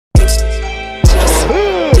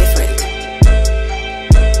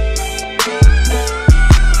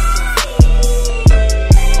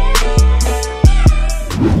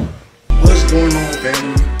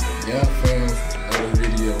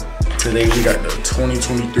We got the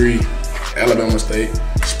 2023 Alabama State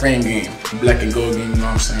spring game, black and gold game, you know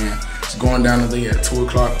what I'm saying? It's going down today at 2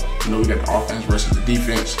 o'clock. You know, we got the offense versus the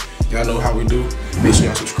defense. Y'all know how we do. Make sure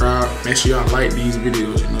y'all subscribe. Make sure y'all like these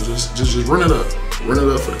videos. You know, just run it up. Run it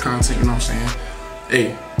up for the content, you know what I'm saying?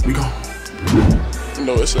 Hey, we go. You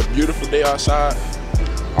know, it's a beautiful day outside.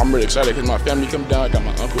 I'm really excited because my family come down. I got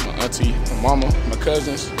my uncle, my auntie, my mama, my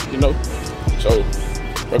cousins, you know. So,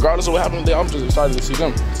 regardless of what happens today, I'm just excited to see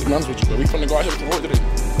them. To be honest with you, but we finna go out here with some work today.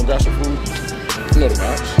 Gonna grab some food. You know the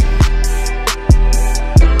vibes.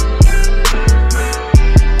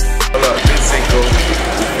 Hold up, this Cinco.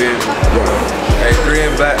 You feel me? Hey, 3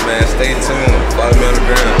 and Black, man. Stay tuned. Follow me on the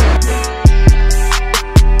gram.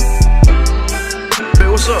 Hey,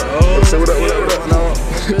 what's up? Say what up, what up, what up? No.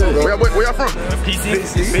 Where y'all from? PC.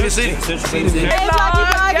 City.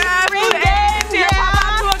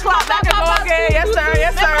 Hey, yes,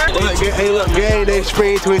 sir. Hey, look, game day,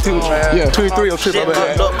 spring 22. Yeah, 23 on trip.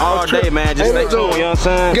 All day, man. Just stay tuned, you know what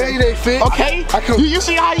I'm saying? Game day fit. Okay. You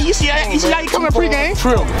see how you coming in pregame? For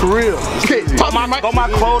real. Okay. Talk to me, Mike. Go my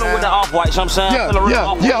clothing with the off-white, you know what I'm saying?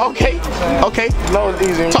 Yeah, okay. No, it's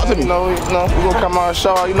easy. Talk to me. You know, we gonna come out and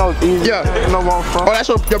show, you know, it's easy. Yeah. You know where I'm from. Oh, that's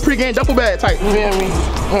your pregame duffel bag type. You hear me?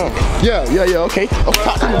 Yeah, okay. Oh,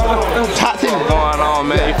 talk to me. Talk to me. What's going on,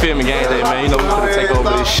 man? You feel me, game day, man? You know we finna take over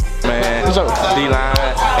this shit, man. D-line.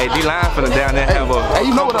 Hey, D-line finna down there have Hey,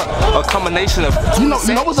 you know what up? a combination of... You know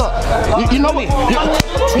what's up? You know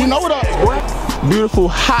what up? Beautiful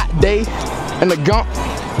hot day in the Gump.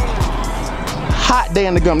 Hot day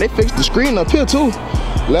in the Gump. They fixed the screen up here too.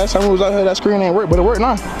 Last time we was out here, that screen ain't work, but it worked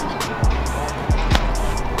now.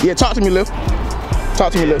 Yeah, talk to me, Liv.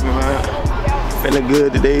 Talk to me, Liv. Feeling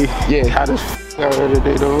good today. Yeah. How this out here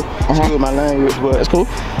today, though. Excuse my language, but That's cool.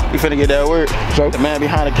 we finna get that work. So? The man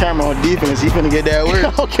behind the camera on defense, he finna get that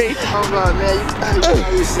work. Okay. Hold on,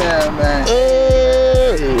 man. You sound, man.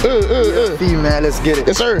 Man, let's get it.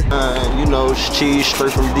 Yes, sir. You know, cheese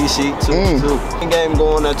straight from DC too. Game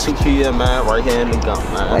going at 2 p.m. man, right here in the Gump,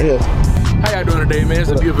 man. Right here. How y'all doing today, man? It's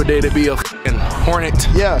a beautiful day to be a f***ing Hornet.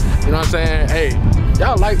 Yeah. You know what I'm saying? Hey,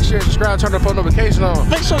 y'all like, share, subscribe, turn the phone notification on.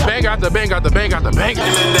 Make sure bang out the bang. What's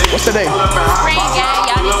today? Spring gang,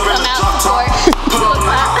 y'all need to come out support. 2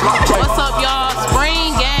 o'clock. What's up, y'all?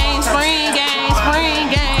 Spring gang, spring gang, spring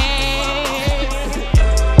gang.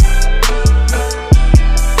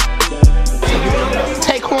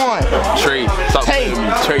 Taekwon. Trade.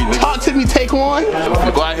 Talk to me, Taekwon.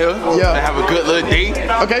 We go out here and have a good little day.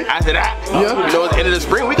 Okay. After that, Yeah. you know, at the end of the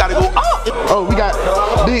spring, we gotta go up. Oh, we got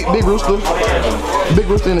big rooster. Big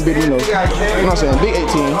rooster in the big, you know what I'm saying? Big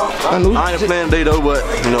 18. I ain't playing today though, but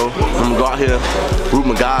you know, I'm gonna go out here, root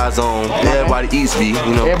my guys on. Everybody eats me,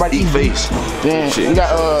 you know, Everybody eat eats face. Damn, we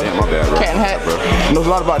got my bad, bro. Cat and Hat. Knows a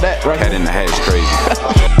lot about that, right? Cat in the Hat is crazy.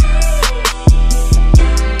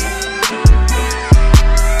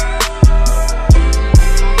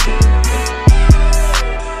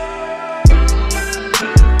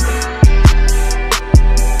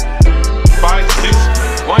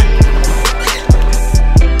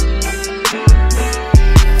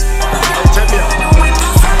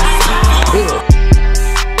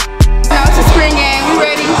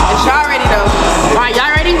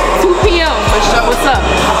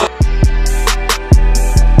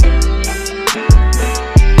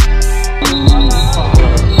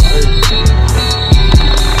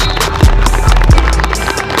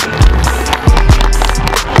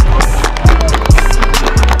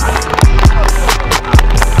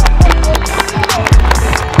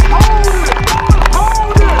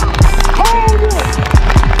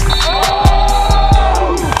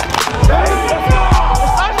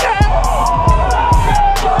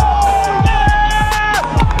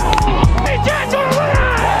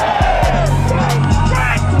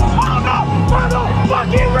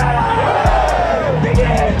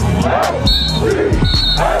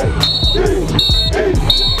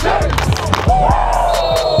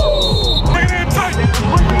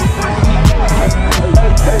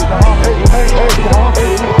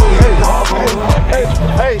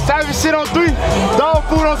 Hey, savage shit on 3, dog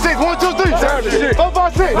food on 6. 1, 2, 3. Savage shit. 4,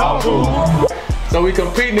 5, 6. Dog food. So we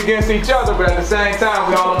competing against each other, but at the same time,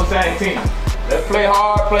 we all on the same team. Let's play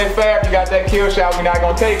hard, play fair. If you got that kill shot, we're not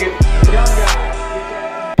gonna take it. Young guy.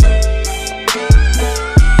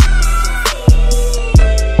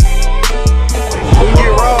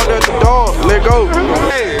 Get robbed at the door. Let go.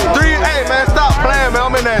 Hey, 3. Hey, man, stop playing, man.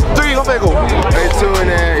 I'm in that 3. Go back. Hey, 2 in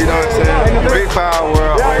there. You know what I'm saying? Big power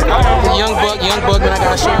world. Young buck, man. I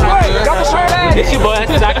gotta show him my good. It's your boy,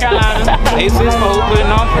 South Carolina. Aces, putting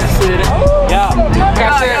on for the city. Yeah. Like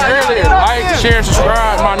I said earlier, like, share,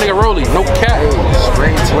 subscribe, my nigga Rolly. No cap.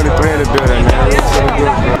 Spring 23 in the building.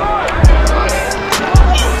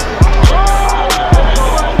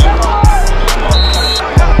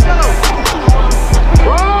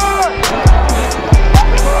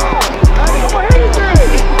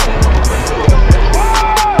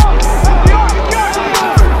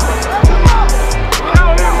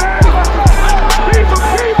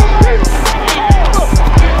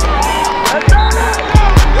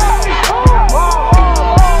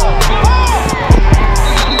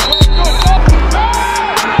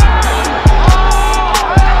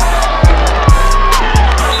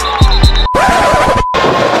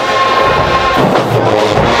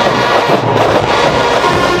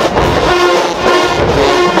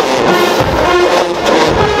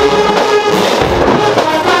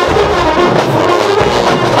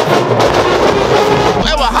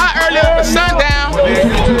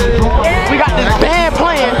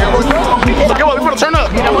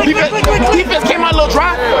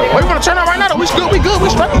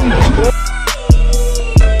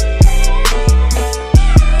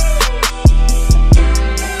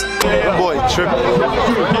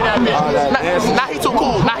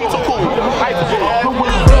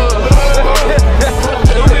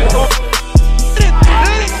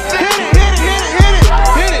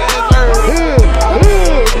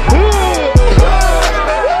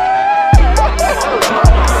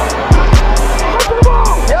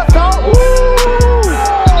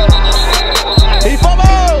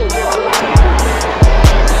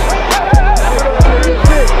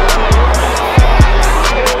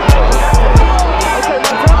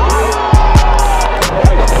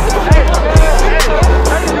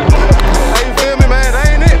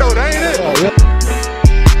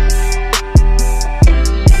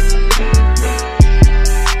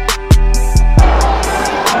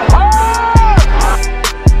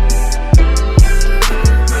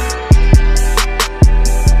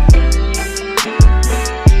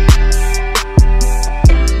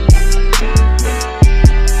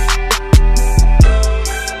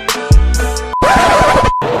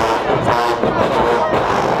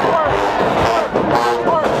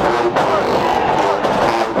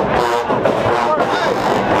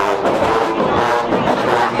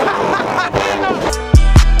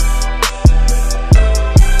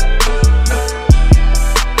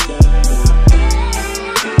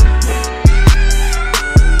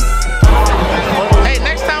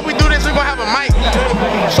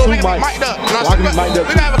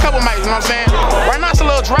 gotta have a couple mics, you know what I'm saying? Right now it's a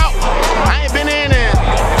little drought. I ain't been in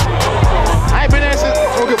since.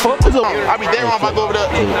 I'll be there if I go over there.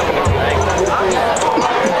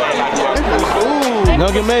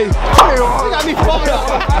 Don't get me.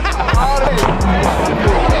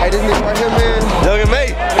 Hey, this nigga right here, man. Don't get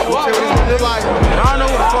me. What this nigga look like? I don't know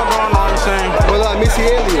what the fuck going on, saying. But like Missy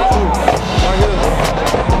Elliott. Right here.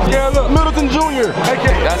 Yeah, look, Middleton Jr.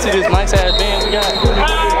 Y'all see this nice ass band we got?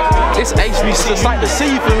 It's HBC. It's like to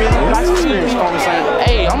see, you feel me? Nice experience, you know what I'm saying?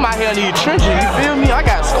 Hey, I'm out here in these trenches, you feel me? I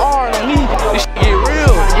got scars on me. This shit get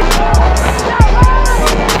real.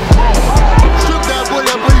 Strip that boy,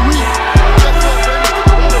 that boy weak.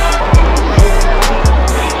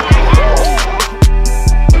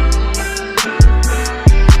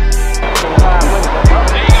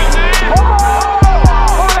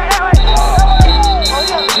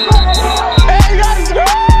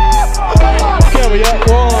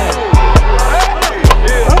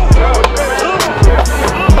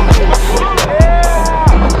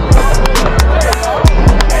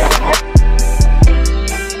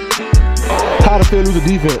 How to feel lose the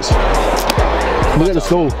defense. Look at the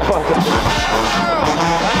score.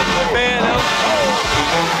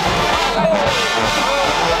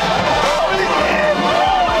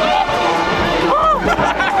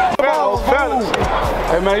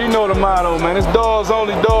 Hey man, you know the motto, man. It's dogs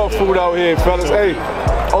only dog food out here, fellas. Hey,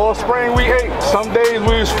 all spring we ate. Some days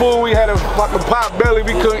we was full, we had a fucking pot belly,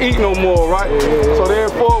 we couldn't eat no more, right? So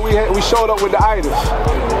therefore we showed up with the items.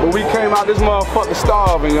 But we came out this motherfucker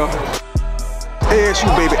starving, yo.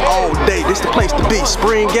 ASU, baby, all day. This the place to be.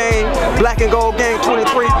 Spring game, black and gold game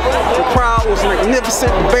 23. The crowd was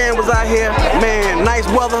magnificent. The band was out here. Man, nice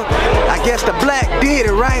weather. I guess the black did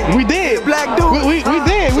it, right? We did. The black dude. We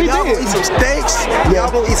did. Y'all gonna eat some steaks.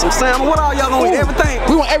 Y'all gonna eat some salmon. What all y'all gonna eat? Everything.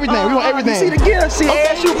 We want everything. We want everything. You see the gear? See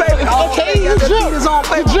ASU, baby. Okay, you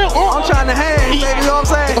drip. I'm trying to hang, baby. You know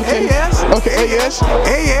what I'm saying? Okay. AS. Okay, AS.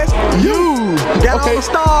 AS. You. Got all the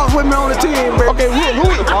stars with me on the team, baby. Okay, who?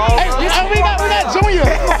 Hey, we got Junior.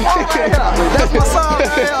 That's my son.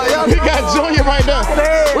 We got Junior right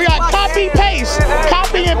there. We got copy and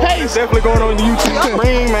paste. Definitely going on the YouTube.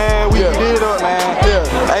 Spring, man. We did it up, man. Yeah.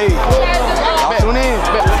 Hey, y'all tune in.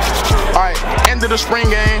 Alright, end of the spring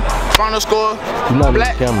game, final score.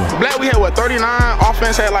 Black, we had what, 39?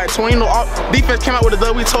 Offense had like 20. No, defense came out with a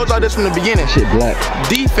dub. We told y'all this from the beginning. Shit, black.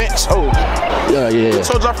 Defense, Yeah. we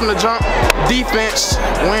told y'all from the jump, defense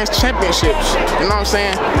wins championships. You know what I'm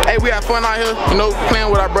saying? Hey, we had fun out here, you know,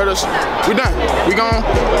 playing with our brothers. We done. We gone.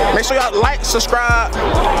 Make sure y'all like, subscribe,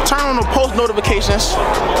 turn on the post notifications,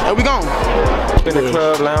 and we gone. In the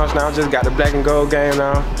club lounge now, just got the black and gold game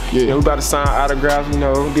now. Yeah. You know, we about to sign autographs, you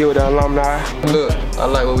know, deal with the alumni. Look, I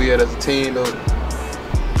like what we had as a team though.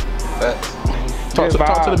 Facts. Talk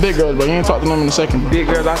to the big girls, but you ain't talk to them in a second, bro. Big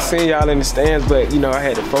girls, I seen y'all in the stands, but you know, I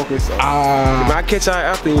had to focus. So. I catch y'all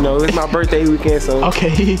after, you know, it's my birthday weekend, so. Okay.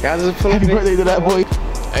 Y'all just pull Happy birthday to that boy.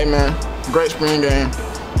 Hey man, great spring game.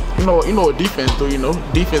 You know what defense do, you know?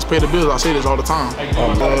 Defense pay the bills, I say this all the time.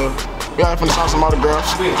 We out here finna sign some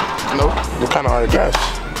autographs, you know? What kind of autographs?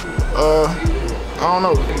 I don't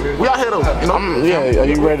know. We out here though, you know? Yeah, are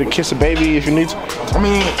you ready to kiss a baby if you need to? I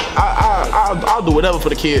mean, I'll do whatever for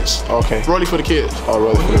the kids. Okay. Rolly for the kids. Oh,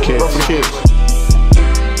 Rolly for the kids. Rolly for the kids.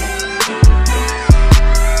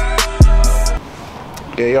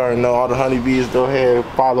 Yeah, you already know all the honeybees. Go ahead,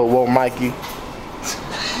 follow Whoa Mikey.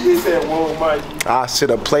 He said, whoa, Mikey. I'll sit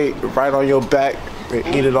a plate right on your back and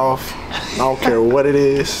eat it off. I don't care what it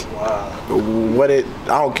is. Wow. I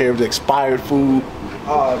don't care if it's expired food.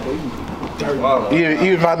 Even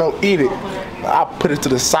if I don't eat it, I'll put it to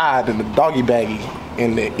the side in the doggy baggie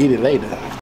and then eat it later.